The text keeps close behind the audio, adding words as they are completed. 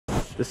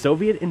The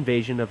Soviet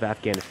invasion of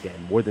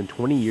Afghanistan more than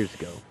 20 years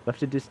ago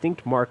left a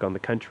distinct mark on the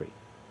country,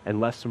 and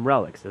left some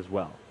relics as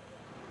well.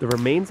 The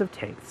remains of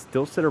tanks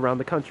still sit around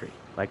the country,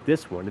 like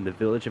this one in the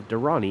village of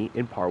Durrani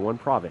in Parwan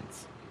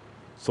province.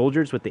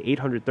 Soldiers with the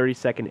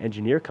 832nd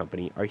Engineer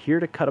Company are here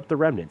to cut up the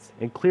remnants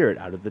and clear it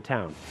out of the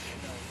town.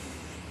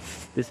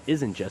 This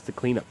isn't just a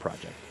cleanup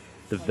project.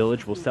 The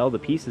village will sell the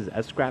pieces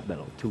as scrap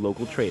metal to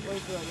local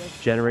traders,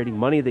 generating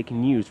money they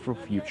can use for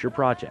future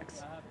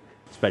projects.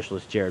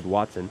 Specialist Jared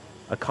Watson,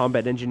 a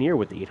combat engineer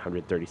with the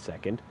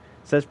 832nd,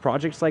 says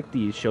projects like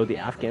these show the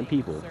Afghan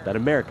people that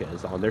America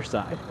is on their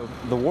side.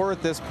 The war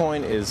at this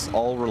point is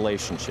all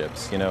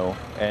relationships,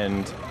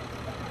 and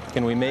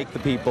can we make the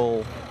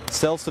people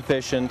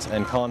self-sufficient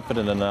and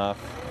confident enough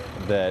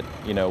that,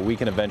 we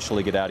can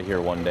eventually get out of here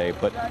one day.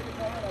 But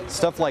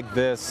stuff like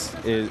this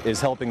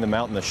is helping them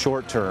out in the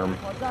short term,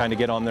 kind of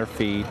get on their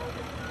feet,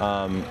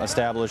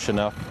 establish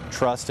enough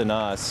trust in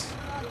us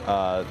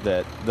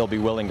that they'll be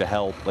willing to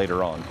help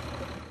later on.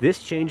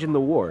 This change in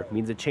the war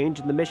means a change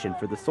in the mission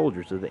for the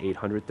soldiers of the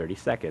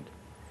 832nd.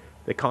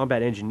 The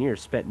combat engineers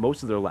spent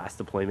most of their last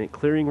deployment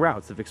clearing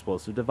routes of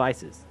explosive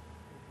devices.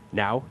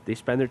 Now, they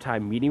spend their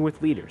time meeting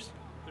with leaders,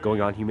 going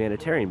on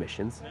humanitarian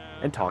missions,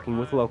 and talking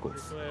with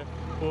locals.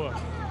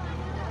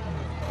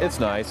 It's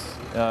nice.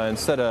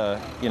 Instead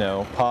of,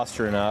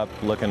 posturing up,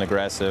 looking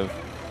aggressive,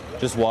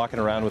 just walking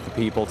around with the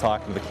people,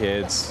 talking to the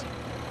kids,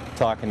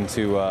 talking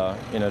to,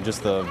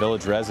 just the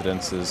village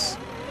residents is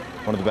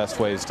one of the best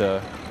ways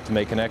to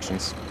make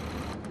connections.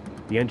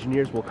 The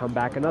engineers will come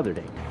back another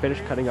day to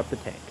finish cutting up the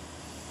tank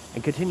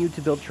and continue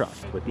to build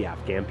trust with the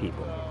Afghan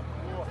people.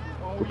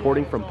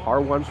 Reporting from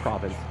Parwan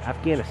province,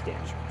 Afghanistan,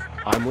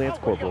 I'm Lance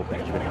Corporal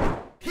Benjamin.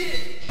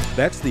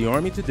 That's the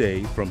Army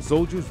Today from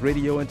Soldiers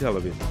Radio and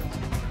Television.